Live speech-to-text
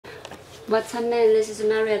What's up, man? This is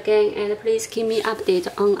Mary again, and please keep me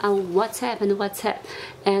updated on our WhatsApp and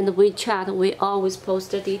Wechat. We always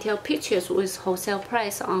post the detailed pictures with wholesale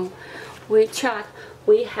price on Wechat.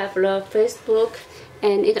 We have the Facebook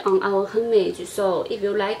and it on our homepage. So if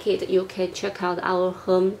you like it, you can check out our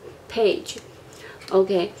home page.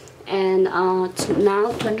 Okay, and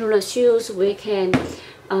now turn to the shoes. We can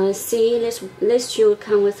see this shoe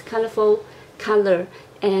come with colorful color,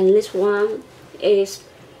 and this one is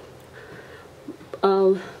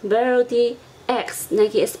Verdy X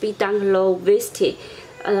Nike SB Dunk Low Visty.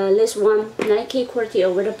 This one Nike quality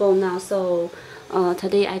available now. So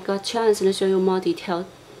today I got chance to show you more detail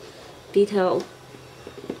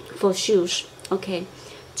for shoes. Okay,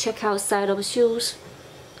 check out side of shoes.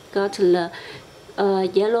 Got the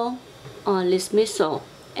yellow this missile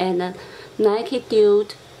and Nike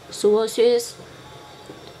Dude swoosh,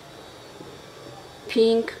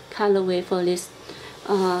 pink colorway for this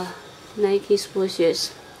Nike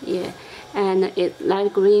swooshes, yeah, and it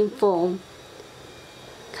light green foam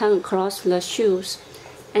come across the shoes,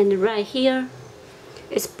 and right here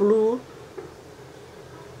it's blue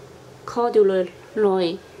corduroy,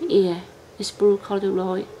 yeah, it's blue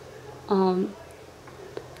corduroy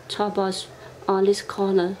top on this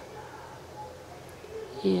corner,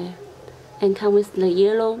 yeah, and come with the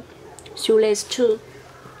yellow shoelace too,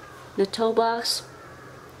 the toe box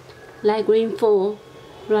light green foam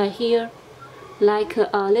right here, like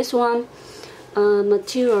this one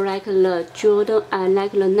material like the Jordan,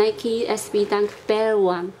 like the Nike SB Dunk Bear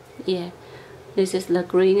one, yeah. This is the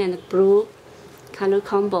green and blue color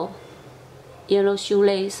combo, yellow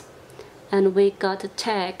shoelace, and we got a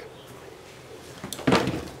tag.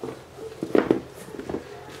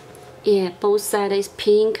 Yeah, both sides is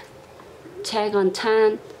pink, tag on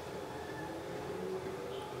tan,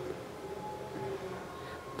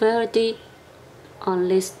 Verdy on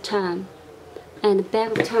this time, and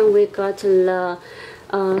back of time we got the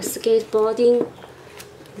skateboarding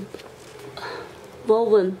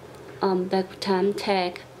woven back time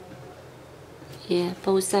tag. Yeah,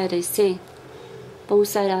 both sides is same. Both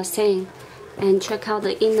sides are same. And check out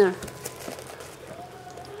the inner.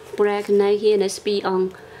 Black Nike and SB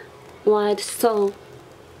on white sole.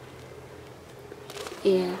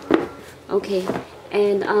 Yeah. Okay.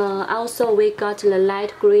 And also we got the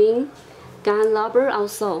light green gun rubber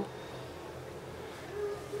also.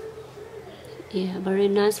 Yeah, very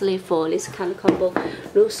nicely for this color combo.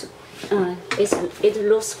 Looks it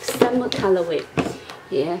looks summer colorway.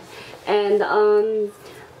 Yeah, and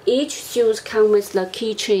each shoes come with the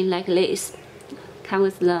keychain like this. Come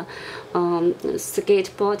with the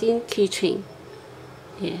skateboarding keychain.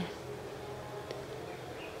 Yeah.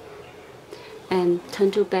 And turn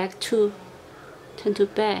to back too. Turn to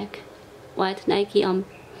back. White Nike on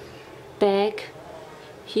back,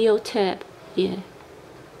 heel tab, yeah.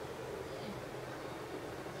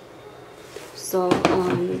 So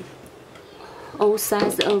all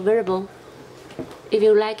sizes available. If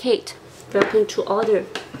you like it, welcome to order.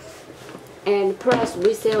 And price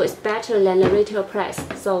resale is better than the retail price.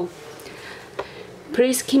 So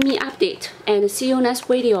please keep me updated and see you next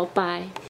video. Bye.